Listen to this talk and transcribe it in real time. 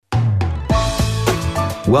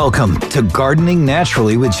Welcome to Gardening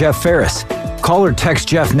Naturally with Jeff Ferris. Call or text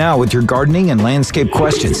Jeff now with your gardening and landscape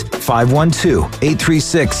questions.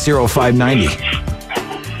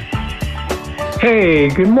 512-836-0590. Hey,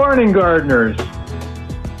 good morning, gardeners.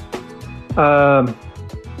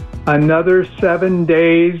 Another 7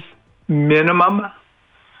 days minimum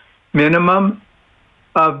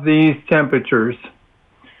of these temperatures.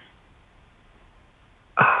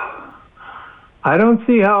 I don't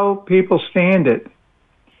see how people stand it.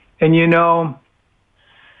 And you know,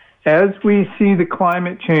 as we see the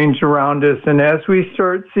climate change around us and as we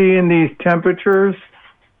start seeing these temperatures,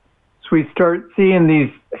 as we start seeing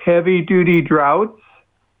these heavy-duty droughts,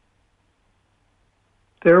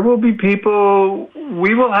 there will be people,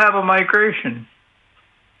 we will have a migration.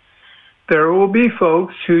 There will be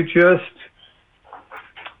folks who just,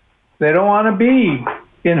 they don't want to be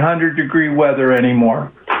in 100-degree weather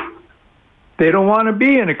anymore. They don't want to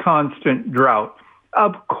be in a constant drought.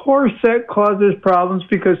 Of course, that causes problems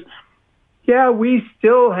because, yeah, we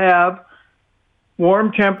still have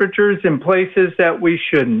warm temperatures in places that we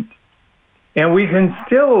shouldn't. And we can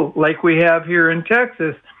still, like we have here in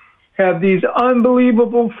Texas, have these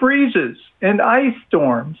unbelievable freezes and ice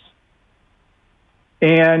storms.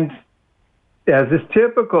 And as is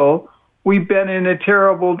typical, we've been in a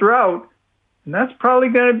terrible drought, and that's probably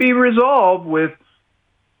going to be resolved with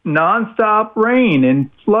nonstop rain and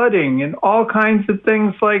flooding and all kinds of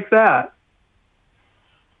things like that.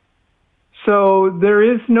 So there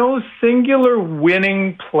is no singular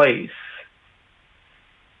winning place,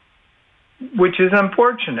 which is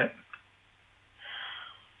unfortunate.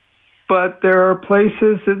 But there are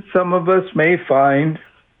places that some of us may find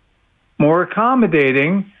more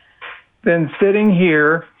accommodating than sitting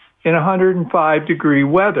here in 105-degree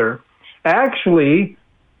weather. Actually,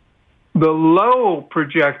 the low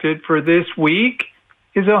projected for this week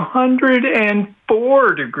is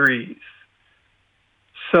 104 degrees.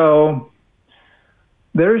 So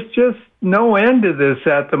there's just no end to this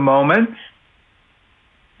at the moment.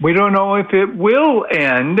 We don't know if it will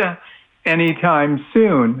end anytime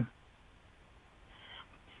soon.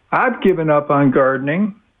 I've given up on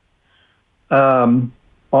gardening. All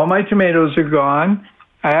my tomatoes are gone.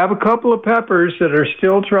 I have a couple of peppers that are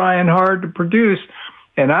still trying hard to produce,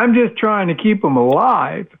 and I'm just trying to keep them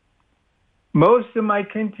alive. Most of my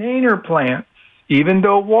container plants, even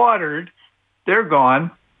though watered, they're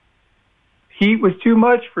gone. Heat was too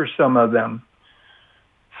much for some of them.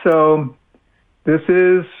 So this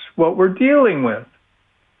is what we're dealing with.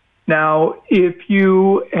 Now, if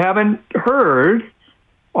you haven't heard,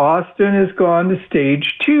 Austin has gone to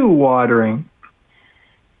stage 2 watering.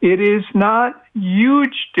 It is not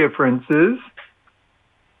huge differences,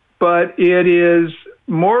 but it is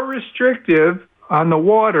more restrictive on the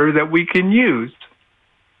water that we can use.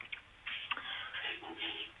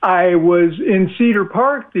 I was in Cedar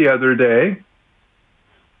Park the other day,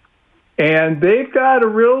 and they've got a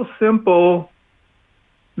real simple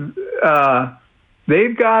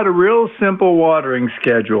watering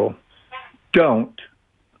schedule.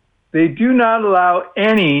 They do not allow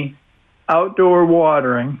any outdoor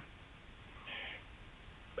watering.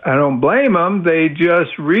 I don't blame them. They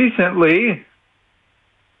just recently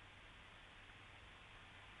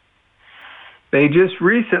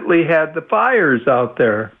had the fires out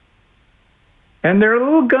there. And they're a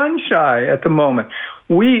little gun shy at the moment.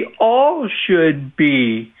 We all should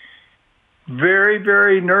be very,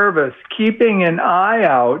 very nervous, keeping an eye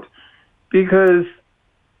out, because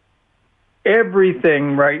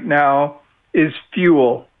everything right now is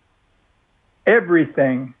fuel.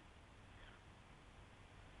 Everything.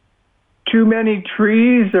 Too many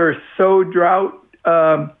trees are so drought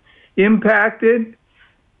impacted.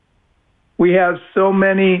 We have so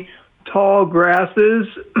many tall grasses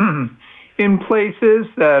in places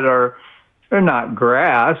that they're not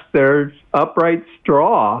grass, they're upright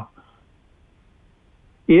straw.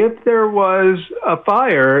 If there was a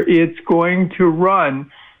fire, it's going to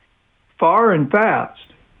run far and fast.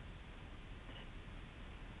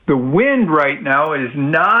 The wind right now is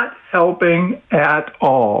not helping at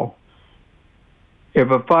all. If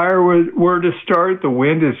a fire were to start, the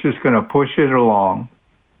wind is just going to push it along.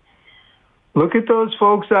 Look at those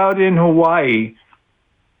folks out in Hawaii.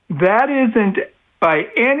 That isn't by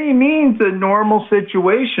any means a normal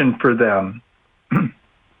situation for them.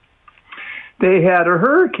 They had a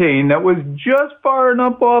hurricane that was just far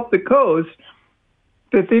enough off the coast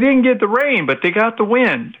that they didn't get the rain, but they got the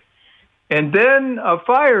wind. And then a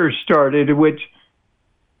fire started, which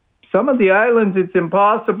some of the islands it's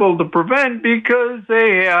impossible to prevent because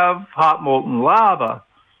they have hot molten lava.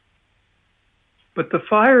 But the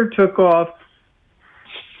fire took off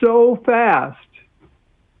so fast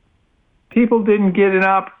people didn't get an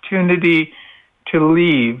opportunity to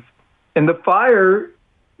leave. And the fire,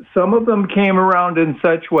 some of them came around in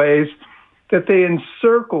such ways that they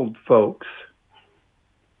encircled folks.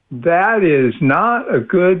 That is not a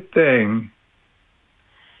good thing.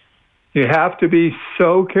 You have to be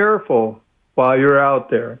so careful while you're out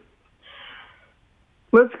there.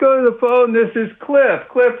 Let's go to the phone. This is Cliff.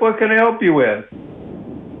 Cliff, what can I help you with?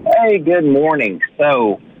 Hey, good morning.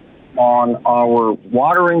 So, on our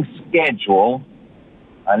watering schedule,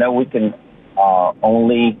 I know we can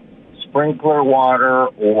only sprinkler water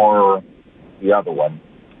or the other one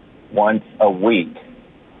once a week.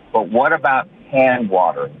 But what about hand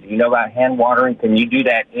watering? Do you know about hand watering? Can you do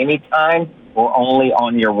that anytime or only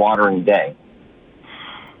on your watering day?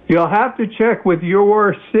 You'll have to check with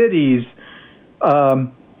your city's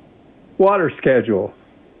water schedule.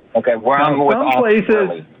 Okay, I'm with some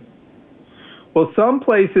places, well, some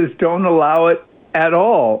places don't allow it at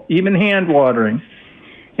all, even hand watering.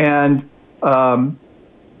 And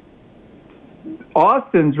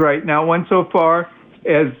Austin's right now went so far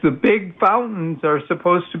as the big fountains are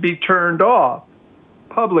supposed to be turned off,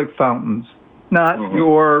 public fountains, not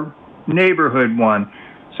your neighborhood one.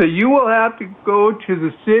 So you will have to go to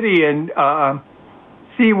the city and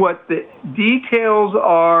see what the details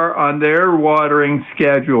are on their watering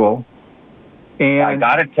schedule. And I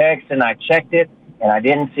got a text and I checked it, and I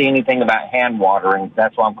didn't see anything about hand watering.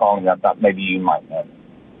 That's why I'm calling you. I thought maybe you might know.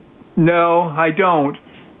 No, I don't.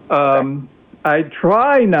 I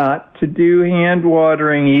try not to do hand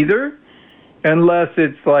watering either, unless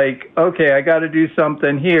it's like, okay, I got to do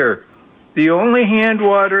something here. The only hand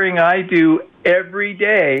watering I do every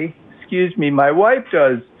day, my wife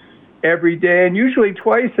does every day, and usually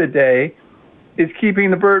twice a day, is keeping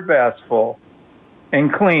the bird baths full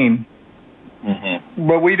and clean. Mm-hmm.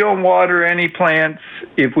 But we don't water any plants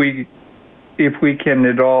if we can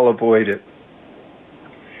at all avoid it.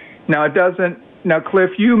 Now,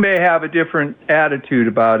 Cliff, you may have a different attitude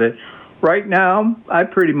about it. Right now, I've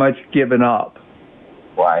pretty much given up.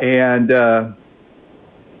 Why? And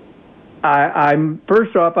I'm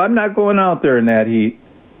first off, I'm not going out there in that heat.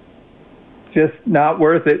 Just not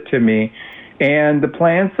worth it to me. And the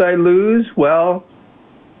plants I lose, well,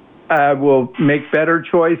 I will make better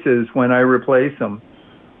choices when I replace them.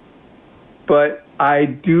 But I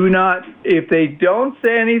do not, if they don't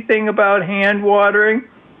say anything about hand watering,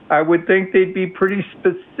 I would think they'd be pretty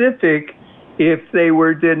specific if they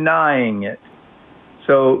were denying it.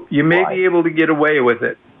 So you may be able to get away with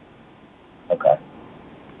it. Okay.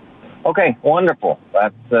 Okay, wonderful.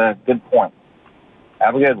 That's a good point.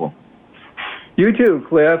 Have a good one. You too,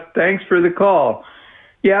 Cliff. Thanks for the call.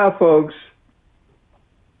 Yeah, folks,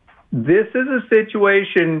 this is a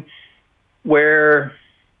situation where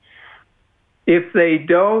if they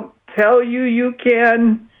don't tell you you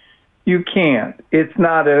can, you can't. It's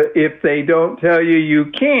not if they don't tell you you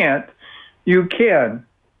can't, you can.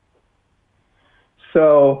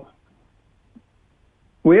 So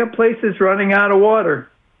we have places running out of water,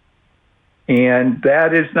 and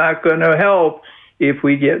that is not going to help if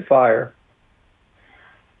we get fire.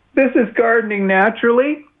 This is Gardening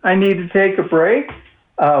Naturally. I need to take a break.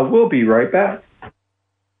 We'll be right back.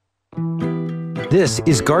 This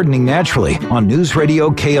is Gardening Naturally on News Radio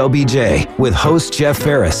KLBJ with host Jeff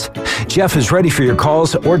Ferris. Jeff is ready for your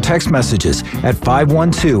calls or text messages at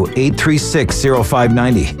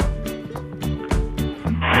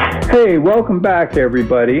 512-836-0590. Hey, welcome back,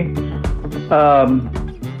 everybody.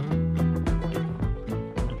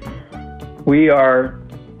 We are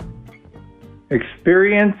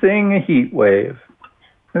experiencing a heat wave.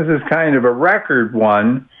 This is kind of a record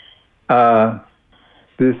one.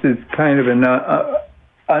 This is kind of an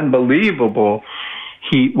unbelievable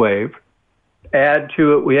heat wave. Add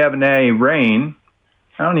to it, we haven't had any rain.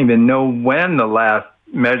 I don't even know when the last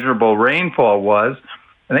measurable rainfall was.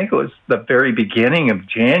 I think it was the very beginning of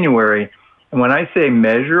January. And when I say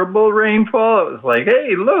measurable rainfall, it was like,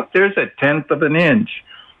 hey, look, there's 1/10 of an inch.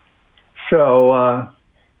 So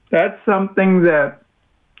that's something that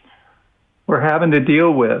we're having to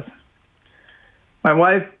deal with. My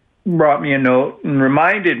wife brought me a note and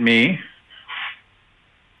reminded me,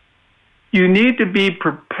 you need to be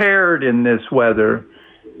prepared in this weather,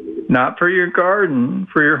 not for your garden,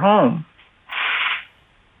 for your home.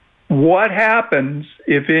 What happens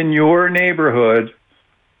if in your neighborhood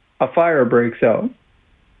a fire breaks out?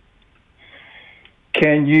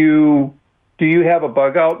 Do you have a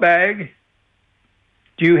bug out bag?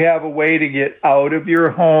 Do you have a way to get out of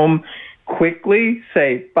your home quickly,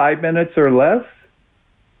 say 5 minutes or less?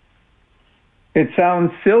 It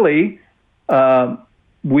sounds silly.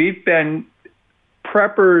 We've been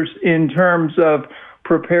preppers in terms of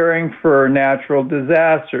preparing for natural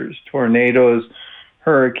disasters, tornadoes,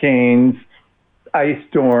 hurricanes, ice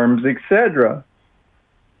storms, etc.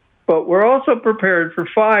 But we're also prepared for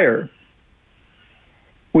fire.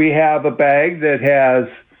 We have a bag that has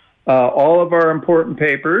all of our important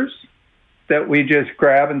papers that we just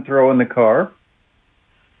grab and throw in the car.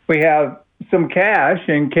 We have some cash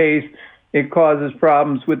in case it causes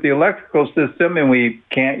problems with the electrical system and we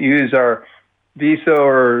can't use our Visa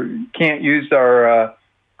or can't use our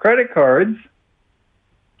credit cards.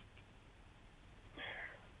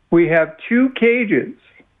 We have 2 cages.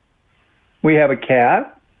 We have a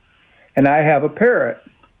cat and I have a parrot.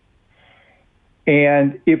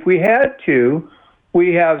 And if we had to,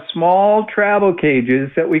 we have small travel cages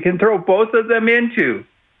that we can throw both of them into.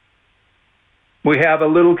 We have a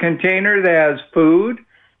little container that has food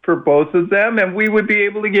for both of them, and we would be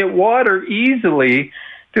able to get water easily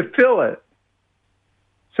to fill it.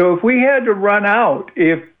 So if we had to run out,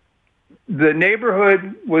 if the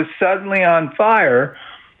neighborhood was suddenly on fire,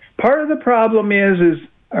 part of the problem is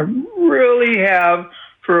I really have,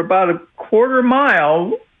 for about a quarter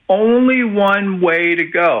mile, only one way to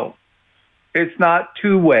go. It's not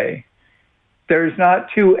two-way. There's not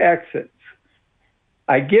 2 exits.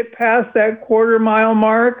 I get past that quarter mile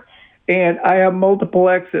mark, and I have multiple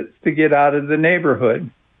exits to get out of the neighborhood.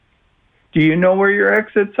 Do you know where your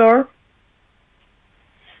exits are?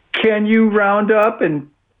 Can you round up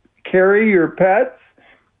and carry your pets?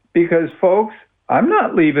 Because, folks, I'm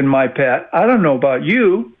not leaving my pet. I don't know about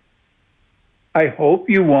you. I hope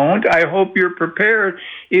you won't. I hope you're prepared,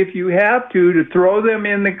 if you have to throw them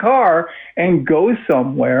in the car and go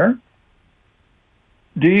somewhere.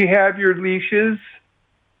 Do you have your leashes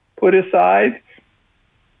put aside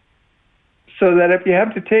so that if you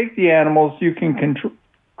have to take the animals, you can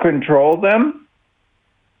control them?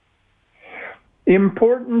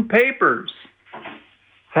 Important papers.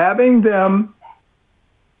 Having them,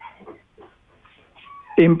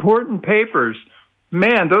 important papers.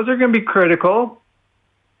 Man, those are going to be critical.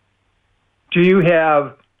 Do you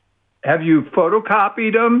have you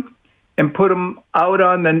photocopied them and put them out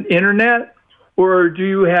on the internet? Or do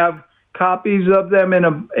you have copies of them in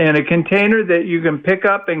a container that you can pick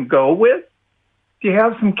up and go with? Do you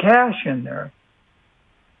have some cash in there?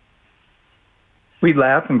 We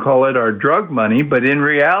laugh and call it our drug money, but in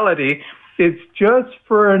reality, it's just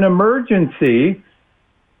for an emergency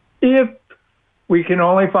if we can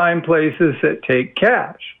only find places that take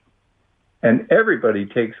cash. And everybody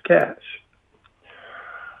takes cash.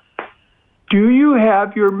 Do you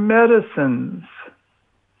have your medicines?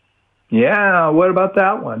 Yeah, what about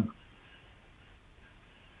that one?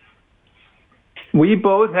 We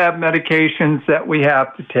both have medications that we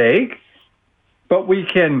have to take, but we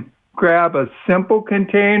can grab a simple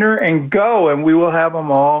container and go, and we will have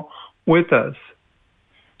them all with us.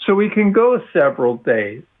 So we can go several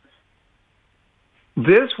days.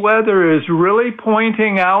 This weather is really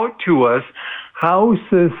pointing out to us how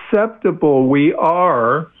susceptible we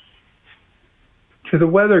are to the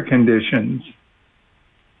weather conditions.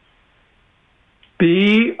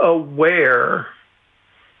 Be aware.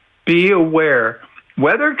 Be aware.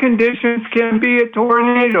 Weather conditions can be a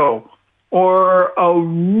tornado or a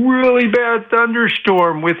really bad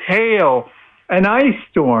thunderstorm with hail, an ice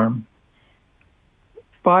storm.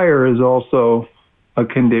 Fire is also a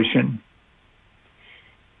condition.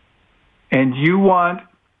 And you want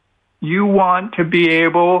to be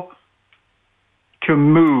able to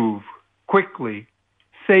move quickly,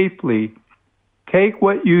 safely, take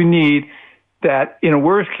what you need, that in a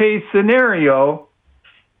worst case scenario,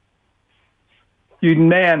 you'd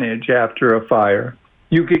manage after a fire.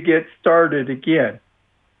 You could get started again.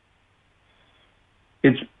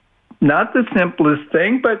 It's not the simplest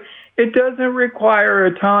thing, but it doesn't require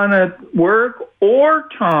a ton of work or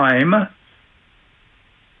time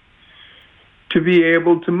to be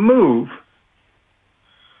able to move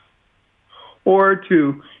or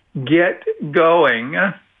to get going.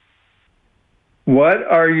 What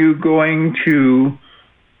are you going to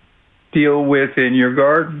deal with in your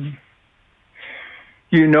garden?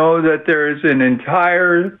 You know that there is an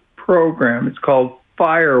entire program. It's called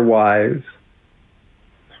FireWise.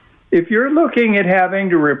 If you're looking at having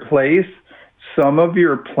to replace some of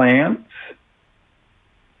your plants,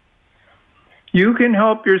 you can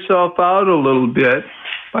help yourself out a little bit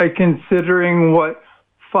by considering what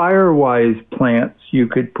FireWise plants you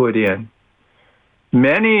could put in.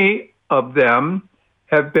 Many of them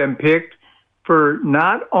have been picked for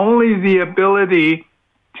not only the ability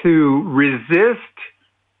to resist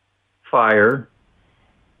fire,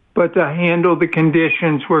 but to handle the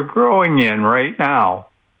conditions we're growing in right now.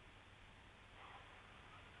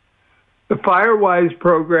 The FireWise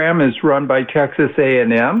program is run by Texas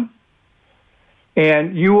A&M,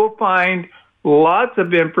 and you will find lots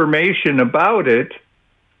of information about it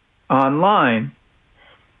online.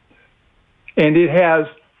 And it has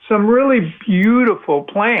some really beautiful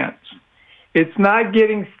plants. It's not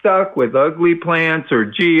getting stuck with ugly plants or,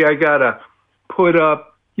 gee, I got to put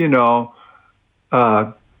up,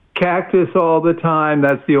 cactus all the time.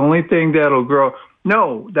 That's the only thing that'll grow.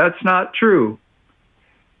 No, that's not true.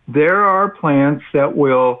 There are plants that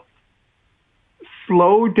will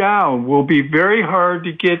slow down, will be very hard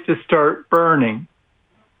to get to start burning,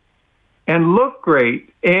 and look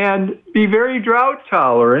great, and be very drought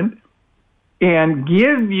tolerant, and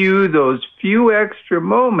give you those few extra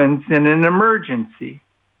moments in an emergency.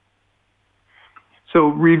 So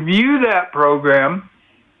review that program.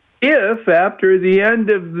 If after the end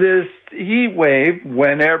of this heat wave,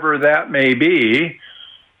 whenever that may be,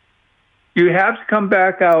 you have to come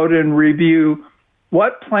back out and review,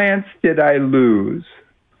 what plants did I lose?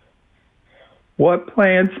 What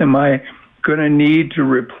plants am I going to need to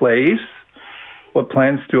replace? What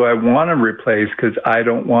plants do I want to replace because I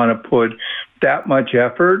don't want to put that much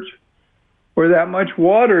effort or that much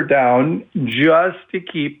water down just to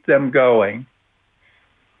keep them going?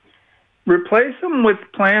 Replace them with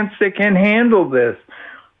plants that can handle this,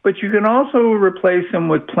 but you can also replace them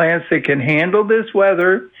with plants that can handle this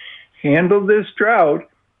weather, handle this drought,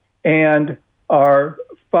 and are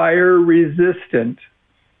fire resistant.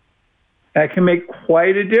 That can make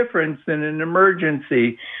quite a difference in an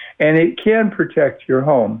emergency, and it can protect your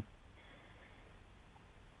home.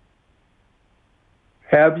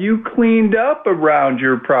 Have you cleaned up around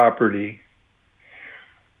your property?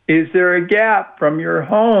 Is there a gap from your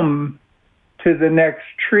home to the next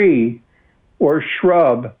tree or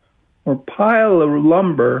shrub or pile of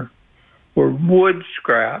lumber or wood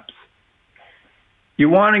scraps? You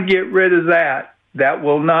want to get rid of that. That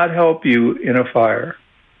will not help you in a fire.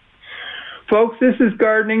 Folks, this is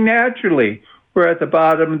Gardening Naturally. We're at the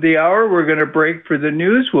bottom of the hour. We're going to break for the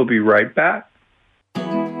news. We'll be right back.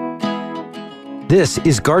 This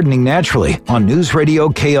is Gardening Naturally on News Radio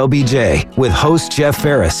KLBJ with host Jeff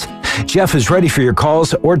Ferris. Jeff is ready for your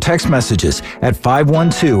calls or text messages at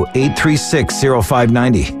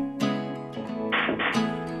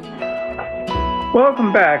 512-836-0590.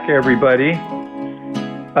 Welcome back, everybody.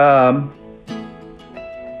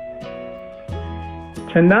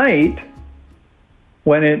 Tonight,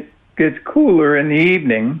 when it gets cooler in the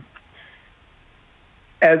evening,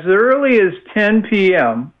 as early as 10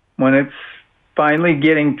 p.m., when it's finally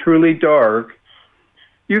getting truly dark,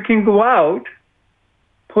 you can go out,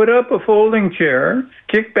 put up a folding chair,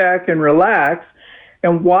 kick back and relax,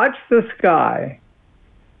 and watch the sky.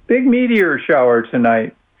 Big meteor shower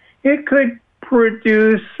tonight. It could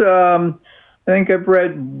produce, I think I've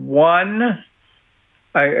read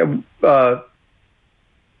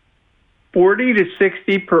 40 to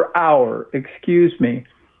 60 per hour, excuse me.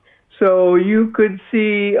 So you could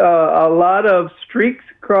see a lot of streaks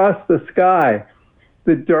across the sky.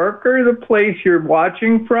 The darker the place you're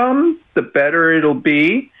watching from, the better it'll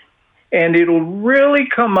be, and it'll really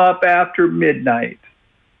come up after midnight.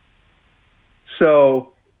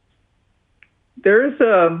 So there's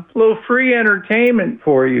a little free entertainment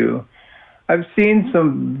for you. I've seen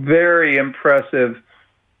some very impressive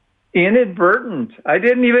inadvertent. I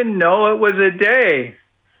didn't even know it was a day.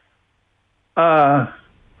 I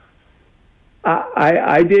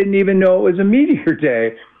didn't even know it was a meteor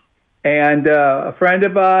day. And a friend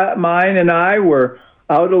of mine and I were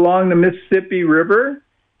out along the Mississippi River,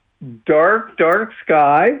 dark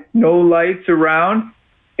sky, no lights around,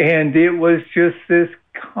 and it was just this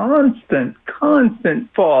constant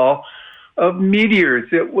fall of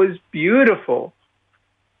meteors. It was beautiful.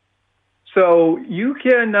 So you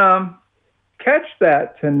can catch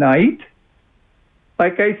that tonight.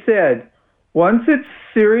 Like I said, once it's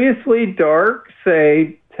seriously dark,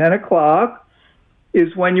 say 10 o'clock,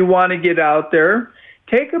 is when you want to get out there.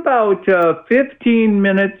 Take about 15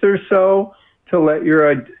 minutes or so to let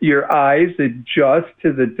your eyes adjust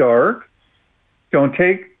to the dark. Don't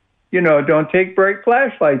take bright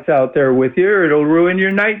flashlights out there with you, or it'll ruin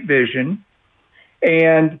your night vision.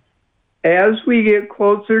 And as we get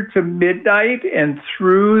closer to midnight and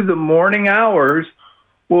through the morning hours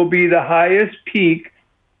will be the highest peak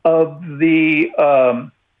of the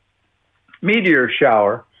meteor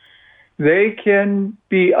shower. They can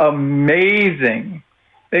be amazing.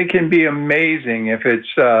 They can be amazing if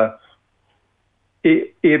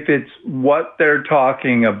it's what they're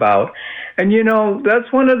talking about. And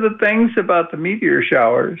that's one of the things about the meteor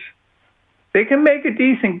showers. They can make a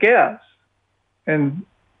decent guess. And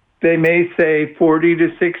they may say 40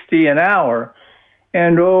 to 60 an hour.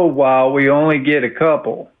 And oh, wow, we only get a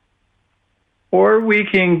couple. Or we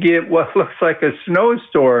can get what looks like a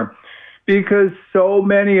snowstorm because so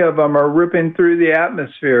many of them are ripping through the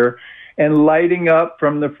atmosphere and lighting up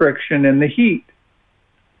from the friction and the heat.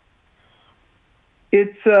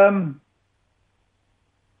 It's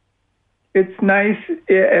nice.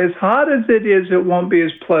 As hot as it is, it won't be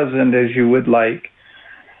as pleasant as you would like.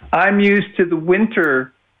 I'm used to the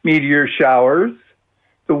winter meteor showers,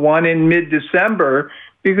 the one in mid-December,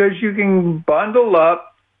 because you can bundle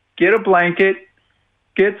up, get a blanket,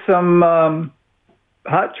 get some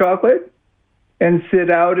hot chocolate, and sit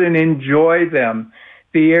out and enjoy them.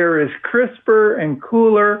 The air is crisper and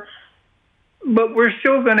cooler, but we're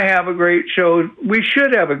still going to have a great show. We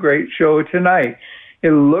should have a great show tonight.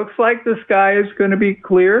 It looks like the sky is going to be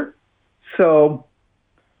clear, so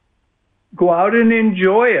go out and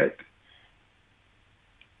enjoy it.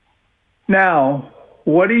 Now,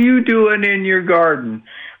 what are you doing in your garden?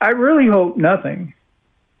 I really hope nothing.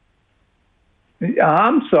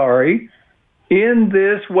 I'm sorry. In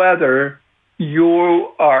this weather,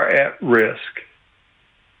 you are at risk.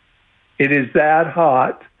 It is that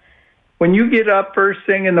hot. When you get up first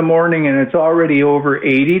thing in the morning and it's already over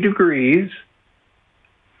 80 degrees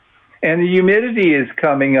and the humidity is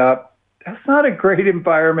coming up, that's not a great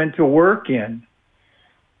environment to work in.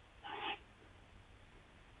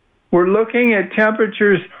 We're looking at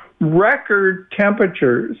temperatures, record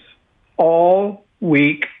temperatures, all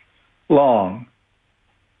week long.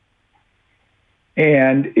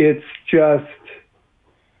 And it's just,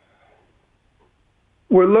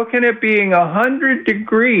 we're looking at being 100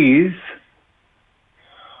 degrees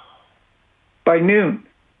by noon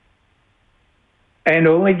and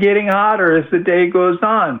only getting hotter as the day goes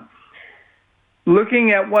on.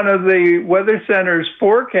 Looking at one of the Weather Center's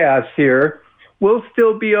forecasts here, we'll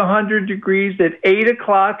still be 100 degrees at 8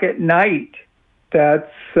 o'clock at night.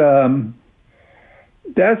 That's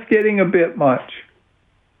getting a bit much.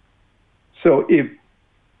 So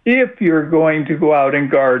if you're going to go out and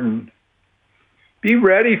garden, be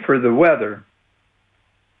ready for the weather.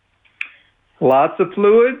 Lots of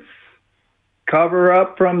fluids, cover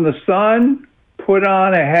up from the sun, put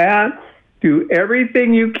on a hat, do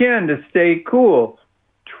everything you can to stay cool.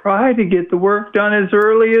 Try to get the work done as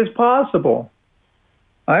early as possible.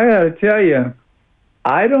 I got to tell you,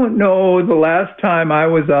 I don't know the last time I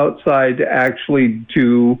was outside to actually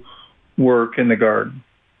do work in the garden.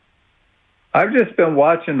 I've just been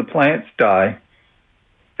watching the plants die.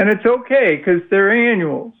 And it's okay because they're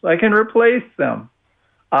annuals. I can replace them.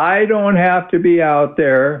 I don't have to be out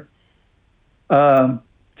there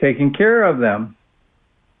taking care of them.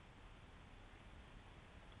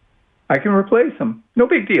 I can replace them. No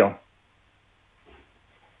big deal.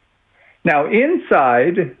 Now,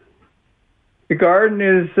 inside, the garden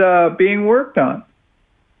is being worked on.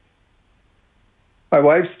 My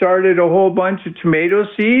wife started a whole bunch of tomato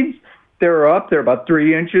seeds. They're up. They're about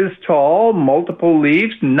 3 inches tall, multiple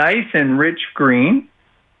leaves, nice and rich green.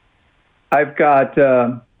 I've got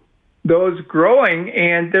those growing,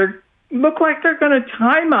 and they look like they're going to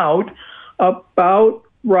time out about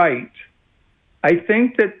right. I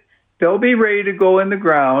think that they'll be ready to go in the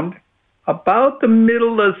ground about the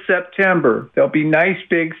middle of September. There'll be nice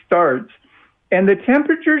big starts, and the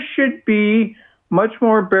temperature should be much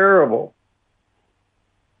more bearable.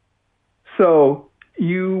 So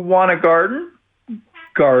you want a garden?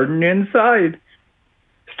 Garden inside.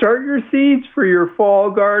 Start your seeds for your fall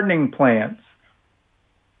gardening plants.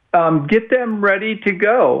 Get them ready to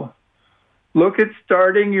go. Look at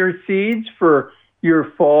starting your seeds for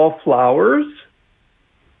your fall flowers.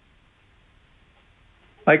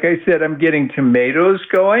 Like I said, I'm getting tomatoes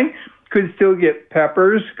going. Could still get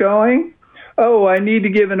peppers going. Oh, I need to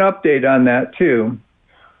give an update on that too.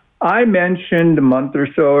 I mentioned a month or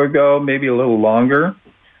so ago, maybe a little longer,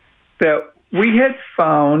 that we had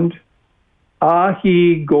found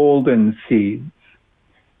ahi golden seeds.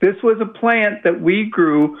 This was a plant that we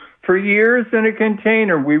grew for years in a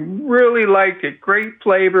container. We really liked it. Great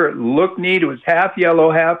flavor. It looked neat. It was half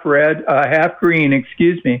yellow, half red, half green,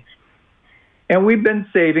 And we've been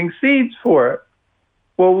saving seeds for it.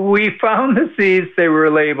 Well, we found the seeds. They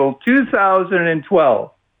were labeled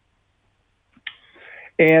 2012.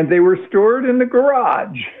 And they were stored in the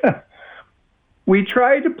garage. We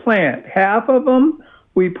tried to plant. Half of them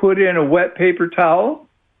we put in a wet paper towel,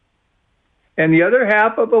 and the other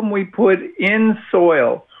half of them we put in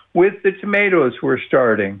soil with the tomatoes we're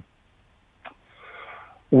starting.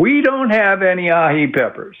 We don't have any ahi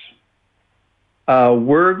peppers.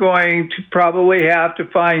 We're going to probably have to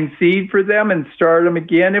find seed for them and start them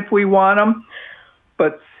again if we want them.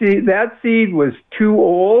 But see, that seed was too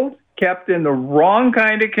old, kept in the wrong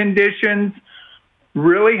kind of conditions,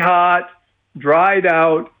 really hot, dried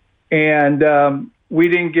out, and we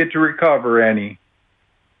didn't get to recover any.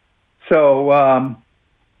 So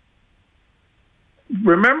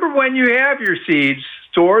remember, when you have your seeds,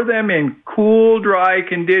 store them in cool, dry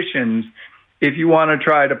conditions if you want to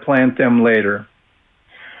try to plant them later.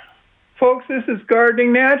 Folks, this is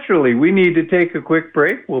Gardening Naturally. We need to take a quick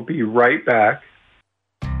break. We'll be right back.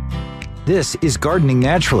 This is Gardening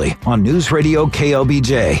Naturally on News Radio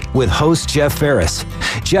KLBJ with host Jeff Ferris.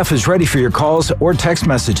 Jeff is ready for your calls or text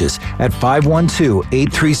messages at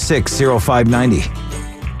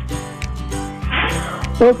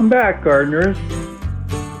 512-836-0590. Welcome back, gardeners.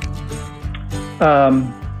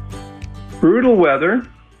 Brutal weather.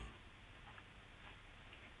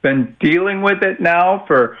 Been dealing with it now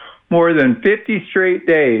for more than 50 straight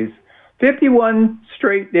days. 51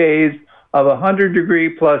 straight days of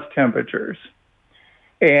 100-degree plus temperatures.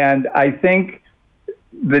 And I think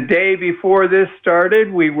the day before this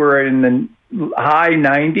started, we were in the high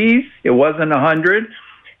 90s. It wasn't 100.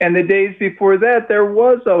 And the days before that, there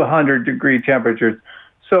was 100-degree temperatures.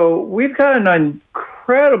 So we've got an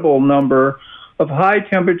incredible number of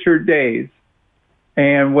high-temperature days.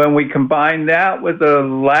 And when we combine that with the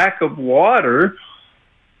lack of water,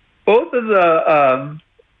 both of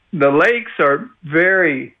the lakes are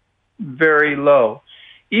very, very low,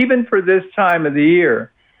 even for this time of the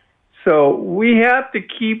year. So we have to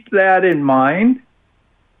keep that in mind.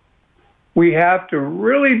 We have to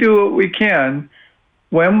really do what we can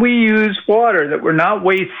when we use water, that we're not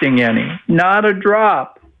wasting any, not a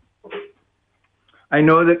drop. I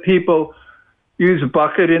know that people use a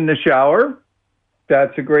bucket in the shower.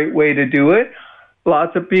 That's a great way to do it.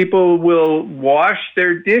 Lots of people will wash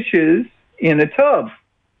their dishes in a tub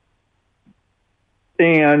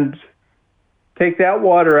and take that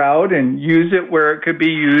water out and use it where it could be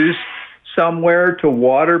used somewhere to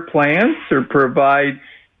water plants or provide,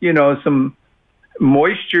 some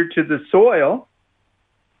moisture to the soil.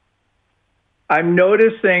 I'm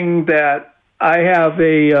noticing that I have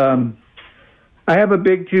a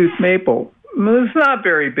big tooth maple. It's not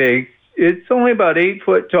very big. It's only about 8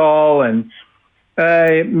 foot tall, and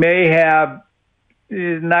it may have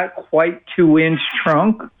not quite 2-inch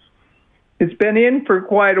trunk. It's been in for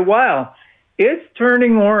quite a while. It's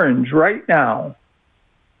turning orange right now.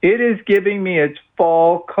 It is giving me its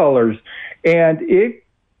fall colors, and it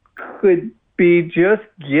could be just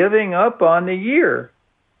giving up on the year.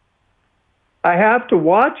 I have to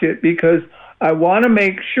watch it because I want to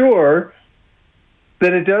make sure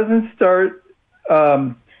that it doesn't start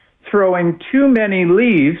throwing too many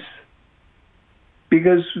leaves,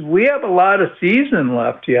 because we have a lot of season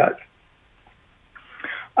left yet.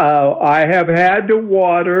 I have had to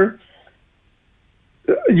water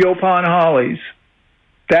Yopon hollies.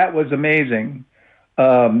 That was amazing.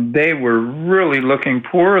 They were really looking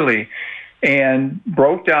poorly, and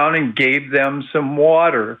broke down and gave them some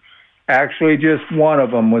water. Actually, just one of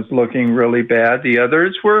them was looking really bad. The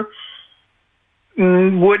others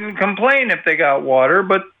wouldn't complain if they got water,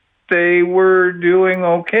 but they were doing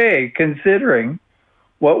okay considering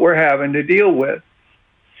what we're having to deal with.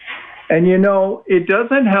 And it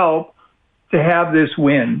doesn't help to have this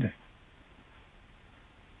wind.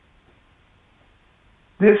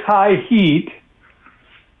 This high heat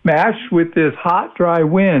matched with this hot, dry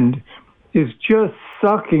wind is just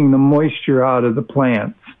sucking the moisture out of the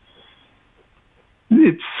plants.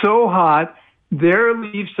 It's so hot, their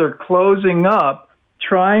leaves are closing up,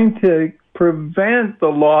 trying to prevent the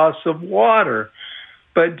loss of water.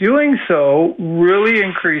 But doing so really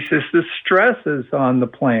increases the stresses on the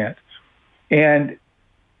plant. And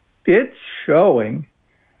it's showing.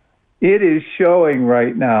 It is showing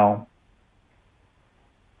right now.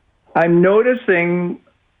 I'm noticing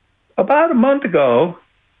about a month ago,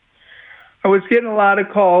 I was getting a lot of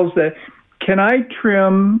calls that, can I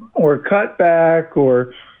trim or cut back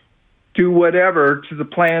or do whatever to the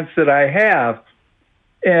plants that I have?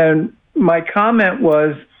 And my comment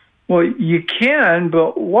was, well, you can,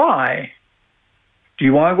 but why? Do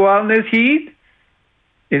you want to go out in this heat?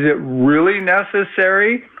 Is it really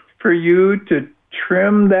necessary for you to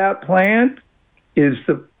trim that plant? Is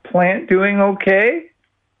the plant doing okay?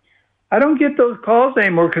 I don't get those calls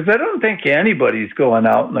anymore because I don't think anybody's going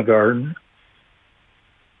out in the garden.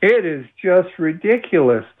 It is just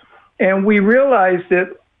ridiculous. And we realized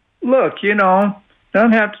that, look, I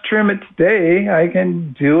don't have to trim it today. I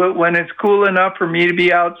can do it when it's cool enough for me to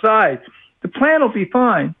be outside. The plant will be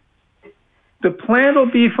fine. The plant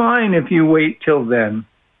will be fine if you wait till then.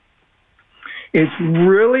 It's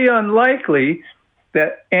really unlikely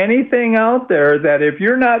that anything out there that if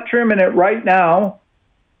you're not trimming it right now,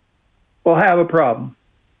 will have a problem.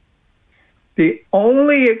 The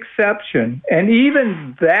only exception, and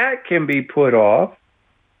even that can be put off,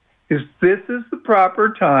 is this is the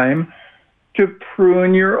proper time to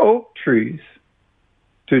prune your oak trees,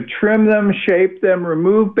 to trim them, shape them,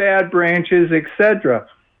 remove bad branches, etc.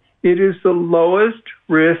 It is the lowest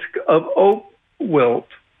risk of oak wilt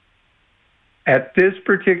at this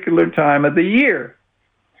particular time of the year.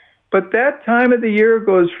 But that time of the year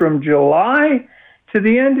goes from July to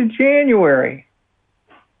the end of January.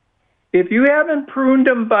 If you haven't pruned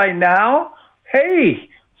them by now, hey,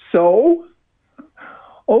 so,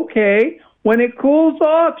 okay, when it cools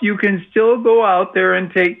off, you can still go out there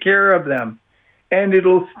and take care of them. And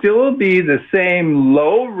it'll still be the same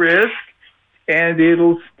low risk, and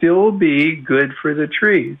it'll still be good for the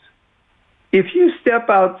trees. If you step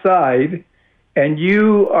outside and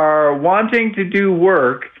you are wanting to do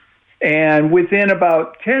work, and within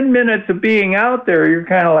about 10 minutes of being out there, you're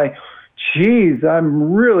kind of like, geez,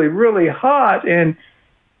 I'm really, really hot, and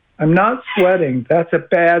I'm not sweating. That's a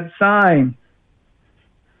bad sign.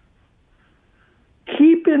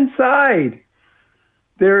 Keep inside.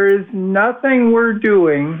 There is nothing we're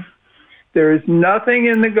doing. There is nothing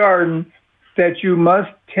in the garden that you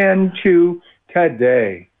must tend to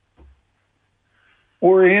today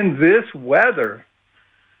or in this weather,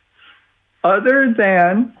 other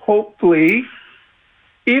than, hopefully,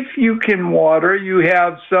 if you can water, you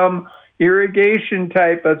have some irrigation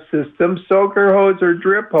type of system, soaker hose or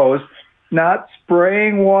drip hose, not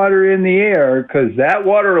spraying water in the air, because that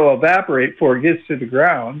water will evaporate before it gets to the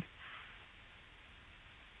ground.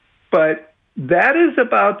 But that is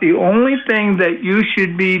about the only thing that you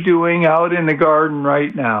should be doing out in the garden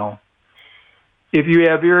right now. If you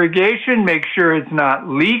have irrigation, make sure it's not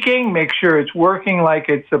leaking, make sure it's working like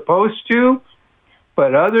it's supposed to.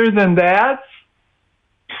 But other than that,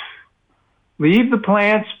 leave the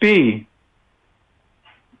plants be.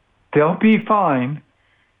 They'll be fine.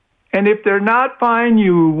 And if they're not fine,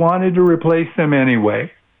 you wanted to replace them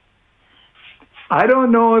anyway. I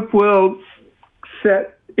don't know if we'll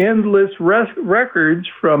set endless records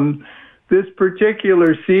from this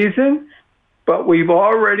particular season, but we've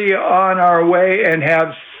already on our way and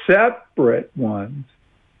have separate ones.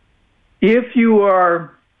 If you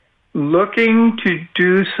are looking to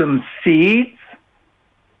do some seeds,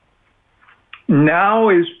 now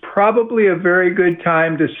is probably a very good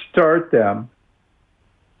time to start them.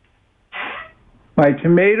 My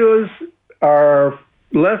tomatoes are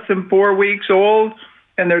less than 4 weeks old,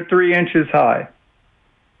 and they're 3 inches high.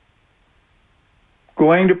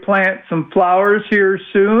 Going to plant some flowers here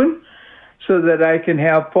soon so that I can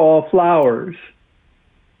have fall flowers.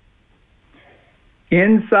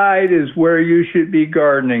 Inside is where you should be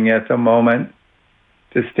gardening at the moment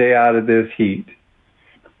to stay out of this heat.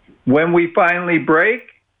 When we finally break,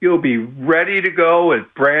 you'll be ready to go with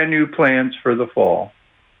brand new plants for the fall.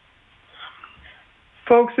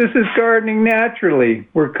 Folks, this is Gardening Naturally.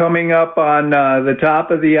 We're coming up on the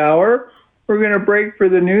top of the hour. We're going to break for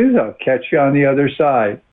the news. I'll catch you on the other side.